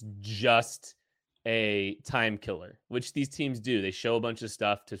think it's just a time killer, which these teams do. They show a bunch of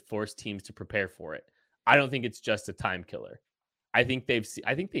stuff to force teams to prepare for it. I don't think it's just a time killer. I think they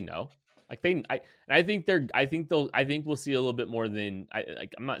know. I think we'll see a little bit more than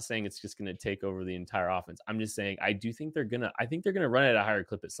I'm not saying it's just going to take over the entire offense. I'm just saying I think they're going to run at a higher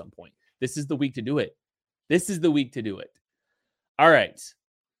clip at some point. This is the week to do it. All right.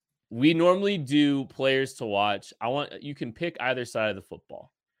 We normally do players to watch. You can pick either side of the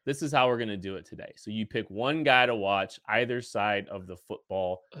football. This is how we're going to do it today. So you pick one guy to watch either side of the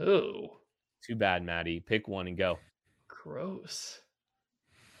football. Oh, too bad, Maddie. Pick one and go. Gross.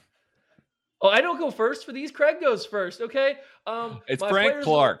 Oh, I don't go first for these. Craig goes first. Okay. It's Frank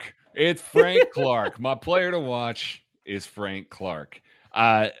Clark. It's Frank Clark. My player to watch is Frank Clark.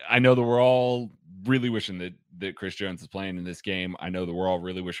 I know that we're all really wishing that Chris Jones is playing in this game. I know that we're all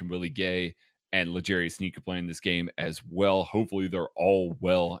really wishing Willie Gay and L'Jarius Sneed could play in this game as well. Hopefully they're all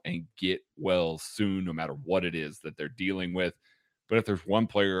well and get well soon, no matter what it is that they're dealing with. But if there's one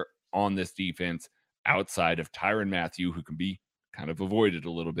player on this defense outside of Tyrann Mathieu who can be kind of avoided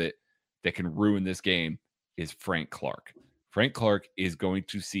a little bit, that can ruin this game, is Frank Clark. Frank Clark is going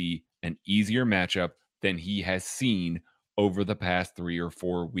to see an easier matchup than he has seen over the past 3 or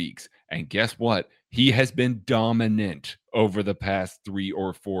 4 weeks. And guess what? He has been dominant over the past 3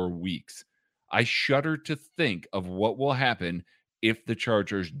 or 4 weeks. I shudder to think of what will happen if the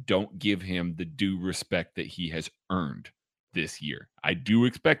Chargers don't give him the due respect that he has earned this year. I do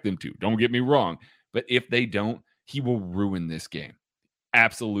expect them to. Don't get me wrong. But if they don't, he will ruin this game.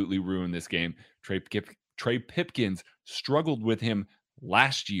 Absolutely ruin this game. Trey Pipkins struggled with him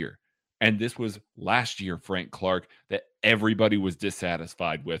last year. And this was last year, Frank Clark, that everybody was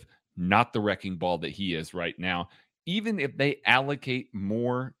dissatisfied with, not the wrecking ball that he is right now. Even if they allocate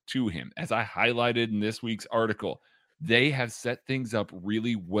more to him, as I highlighted in this week's article, they have set things up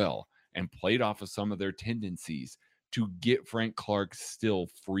really well and played off of some of their tendencies to get Frank Clark still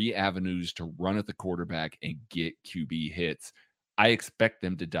free avenues to run at the quarterback and get QB hits. I expect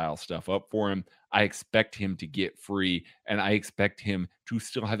them to dial stuff up for him. I expect him to get free, and I expect him to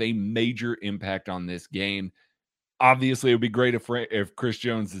still have a major impact on this game. Obviously, it would be great if Chris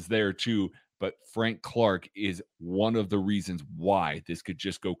Jones is there too, but Frank Clark is one of the reasons why this could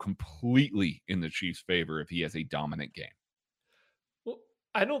just go completely in the Chiefs' favor if he has a dominant game. Well,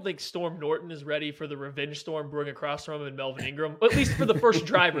 I don't think Storm Norton is ready for the revenge storm brewing across from him and Melvin Ingram, at least for the first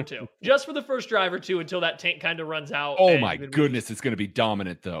drive or two. Just for the first drive or two until that tank kind of runs out. Oh my goodness, it's going to be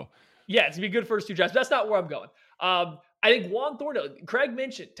dominant though. Yeah, it's going to be good first two drives. That's not where I'm going. I think Juan Thornhill, Craig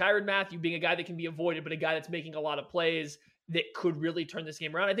mentioned Tyrann Mathieu being a guy that can be avoided, but a guy that's making a lot of plays that could really turn this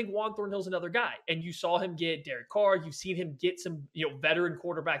game around. I think Juan Thornhill's another guy. And you saw him get Derek Carr. You've seen him get some, veteran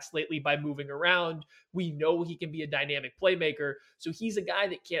quarterbacks lately by moving around. We know he can be a dynamic playmaker. So he's a guy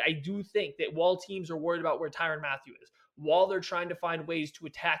that can. I do think that while teams are worried about where Tyrann Mathieu is, while they're trying to find ways to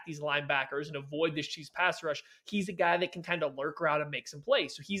attack these linebackers and avoid this Chiefs pass rush, he's a guy that can kind of lurk around and make some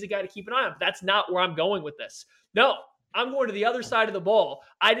plays. So he's a guy to keep an eye on. But that's not where I'm going with this. No, I'm going to the other side of the ball.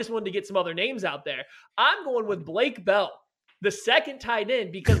 I just wanted to get some other names out there. I'm going with Blake Bell, the second tight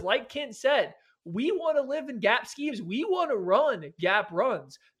end, because like Kent said, we want to live in gap schemes. We want to run gap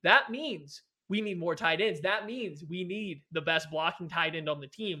runs. That means we need more tight ends. That means we need the best blocking tight end on the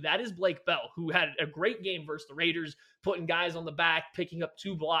team. That is Blake Bell, who had a great game versus the Raiders, putting guys on the back, picking up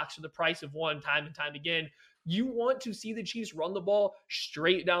 2 blocks for the price of 1 time and time again. You want to see the Chiefs run the ball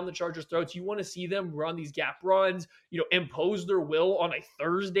straight down the Chargers' throats. You want to see them run these gap runs, impose their will on a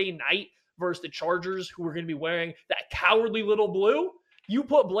Thursday night versus the Chargers, who are going to be wearing that cowardly little blue. You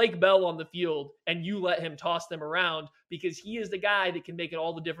put Blake Bell on the field and you let him toss them around, because he is the guy that can make it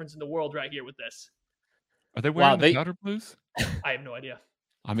all the difference in the world right here with this. Are they wearing the powder blues? I have no idea.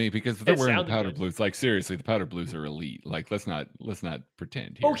 I mean, because if they're wearing the powder blues, like seriously, the powder blues are elite. Like, let's not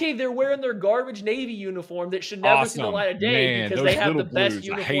pretend here. Okay, they're wearing their garbage Navy uniform that should never see the light of day, because they have the best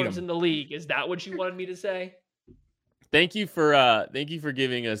uniforms in the league. Is that what you wanted me to say? Thank you for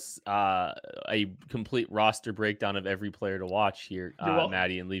giving us a complete roster breakdown of every player to watch here,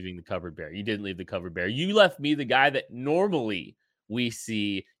 Maddie, and leaving the covered bear. You didn't leave the covered bear. You left me the guy that normally we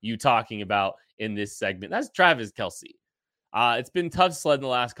see you talking about in this segment. That's Travis Kelce. It's been tough sledding the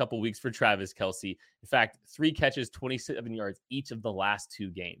last couple weeks for Travis Kelce. In fact, 3 catches, 27 yards each of the last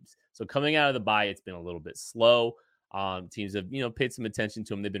 2 games. So coming out of the bye, it's been a little bit slow. Teams have paid some attention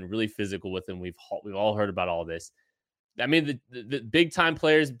to him. They've been really physical with him. We've all heard about all this. I mean, the big time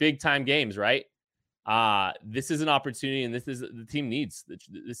players, big time games, right? This is an opportunity, and the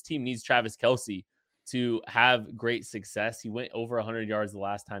team needs Travis Kelce to have great success. He went over 100 yards the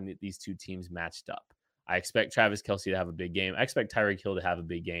last time that these two teams matched up. I expect Travis Kelce to have a big game. I expect Tyreek Hill to have a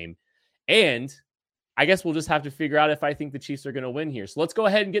big game. And I guess we'll just have to figure out if I think the Chiefs are going to win here. So let's go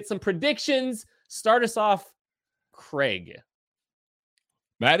ahead and get some predictions. Start us off, Craig.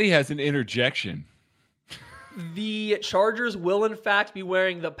 Maddie has an interjection. The Chargers will, in fact, be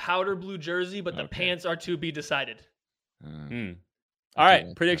wearing the powder blue jersey, but the pants are to be decided. All right,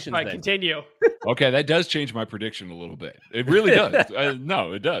 predictions. All right, continue. Okay, that does change my prediction a little bit. It really does.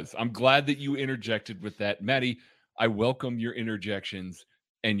 No, it does. I'm glad that you interjected with that. Maddie, I welcome your interjections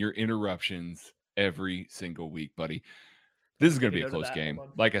and your interruptions every single week, buddy. This is going to be a close game.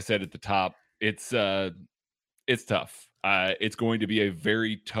 Like I said at the top, it's tough. It's going to be a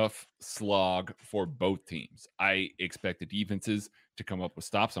very tough slog for both teams. I expect the defenses to come up with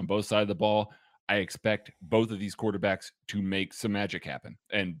stops on both sides of the ball. I expect both of these quarterbacks to make some magic happen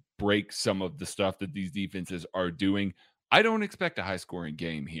and break some of the stuff that these defenses are doing. I don't expect a high-scoring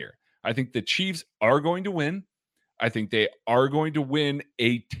game here. I think the Chiefs are going to win. I think they are going to win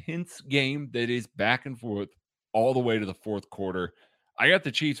a tense game that is back and forth all the way to the fourth quarter. I got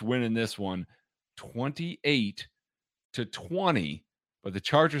the Chiefs winning this one 28-20, but the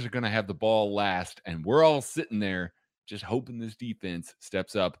Chargers are going to have the ball last, and we're all sitting there just hoping this defense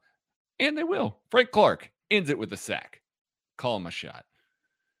steps up. And they will. Frank Clark ends it with a sack. Call him a shot.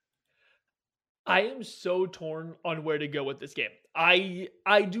 I am so torn on where to go with this game. I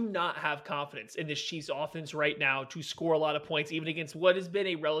do not have confidence in this Chiefs offense right now to score a lot of points, even against what has been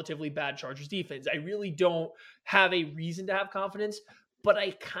a relatively bad Chargers defense. I really don't have a reason to have confidence, but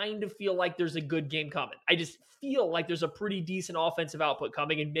I kind of feel like there's a good game coming. I just feel like there's a pretty decent offensive output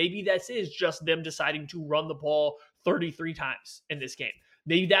coming, and maybe this is just them deciding to run the ball 33 times in this game.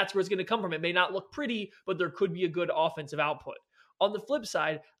 Maybe that's where it's going to come from. It may not look pretty, but there could be a good offensive output. On the flip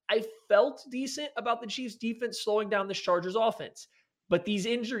side, I felt decent about the Chiefs defense slowing down this Chargers offense. But these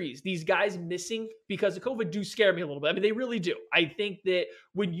injuries, these guys missing because of COVID do scare me a little bit. I mean, they really do. I think that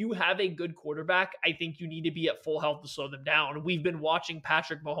when you have a good quarterback, I think you need to be at full health to slow them down. We've been watching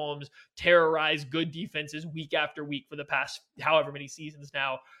Patrick Mahomes terrorize good defenses week after week for the past however many seasons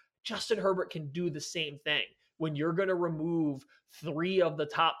now. Justin Herbert can do the same thing. When you're going to remove 3 of the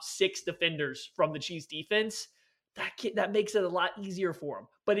top 6 defenders from the Chiefs defense, that makes it a lot easier for him.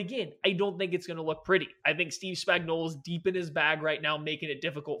 But again, I don't think it's going to look pretty. I think Steve Spagnuolo is deep in his bag right now, making it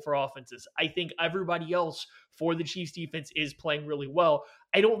difficult for offenses. I think everybody else for the Chiefs defense is playing really well.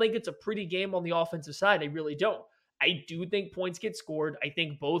 I don't think it's a pretty game on the offensive side. I really don't. I do think points get scored. I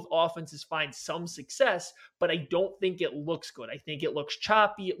think both offenses find some success, but I don't think it looks good. I think it looks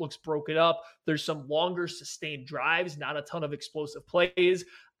choppy. It looks broken up. There's some longer sustained drives, not a ton of explosive plays.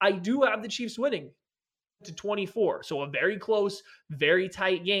 I do have the Chiefs winning to 24. So a very close, very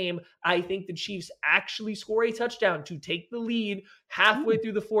tight game. I think the Chiefs actually score a touchdown to take the lead halfway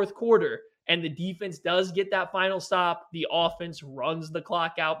through the fourth quarter. And the defense does get that final stop. The offense runs the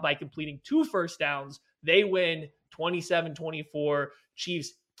clock out by completing 2 first downs. They win 27-24.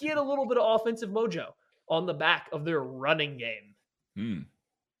 Chiefs get a little bit of offensive mojo on the back of their running game.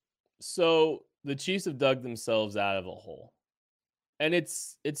 So the Chiefs have dug themselves out of a hole. And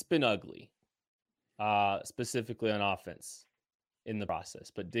it's been ugly. Specifically on offense in the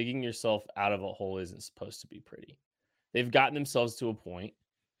process. But digging yourself out of a hole isn't supposed to be pretty. They've gotten themselves to a point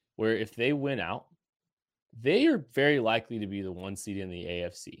where if they win out, they are very likely to be the 1 seed in the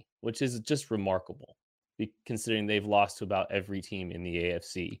AFC, which is just remarkable considering they've lost to about every team in the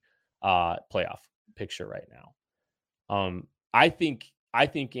AFC playoff picture right now. I think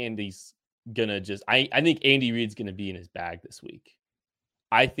Andy's gonna I think Andy Reid's gonna be in his bag this week.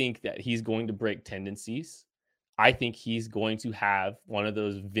 I think that he's going to break tendencies. I think he's going to have one of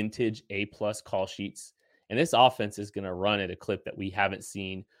those vintage A-plus call sheets. And this offense is going to run at a clip that we haven't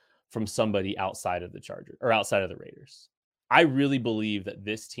seen from somebody outside of the Chargers or outside of the Raiders. I really believe that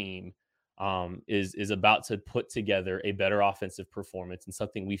this team is about to put together a better offensive performance and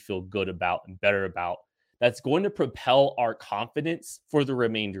something we feel good about and better about. That's going to propel our confidence for the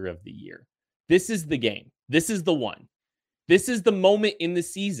remainder of the year. This is the game. This is the one. This is the moment in the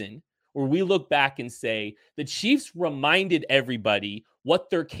season where we look back and say the Chiefs reminded everybody what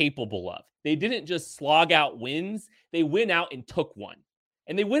they're capable of. They didn't just slog out wins. They went out and took one.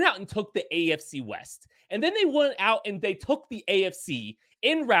 And they went out and took the AFC West. And then they went out and they took the AFC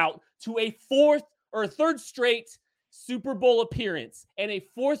en route to a third straight Super Bowl appearance and a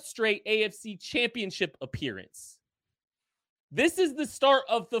 4th straight AFC Championship appearance. This is the start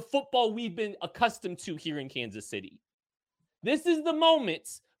of the football we've been accustomed to here in Kansas City. This is the moment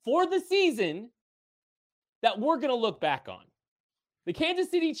for the season that we're going to look back on. The Kansas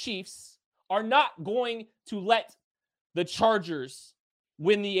City Chiefs are not going to let the Chargers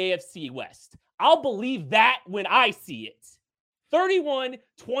win the AFC West. I'll believe that when I see it.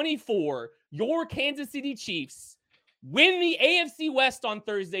 31-24, your Kansas City Chiefs win the AFC West on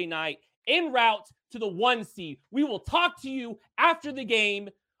Thursday night en route to the 1 seed. We will talk to you after the game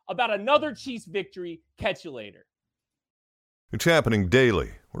about another Chiefs victory. Catch you later. It's happening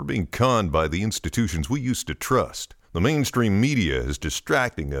daily. We're being conned by the institutions we used to trust. The mainstream media is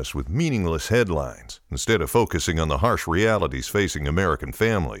distracting us with meaningless headlines instead of focusing on the harsh realities facing American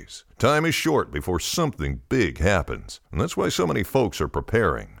families. Time is short before something big happens, and that's why so many folks are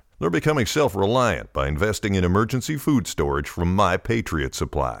preparing. They're becoming self-reliant by investing in emergency food storage from My Patriot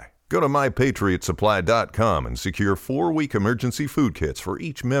Supply. Go to MyPatriotSupply.com and secure 4-week emergency food kits for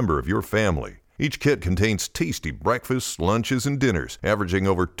each member of your family. Each kit contains tasty breakfasts, lunches, and dinners, averaging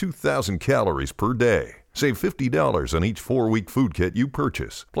over 2,000 calories per day. Save $50 on each 4-week food kit you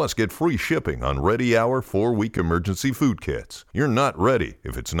purchase. Plus, get free shipping on Ready Hour 4-week emergency food kits. You're not ready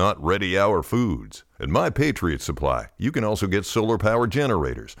if it's not Ready Hour foods. At My Patriot Supply, you can also get solar power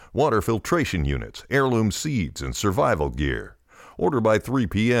generators, water filtration units, heirloom seeds, and survival gear. Order by 3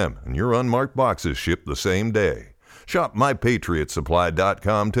 p.m. and your unmarked boxes ship the same day. Shop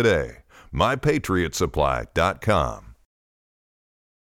MyPatriotSupply.com today. MyPatriotSupply.com.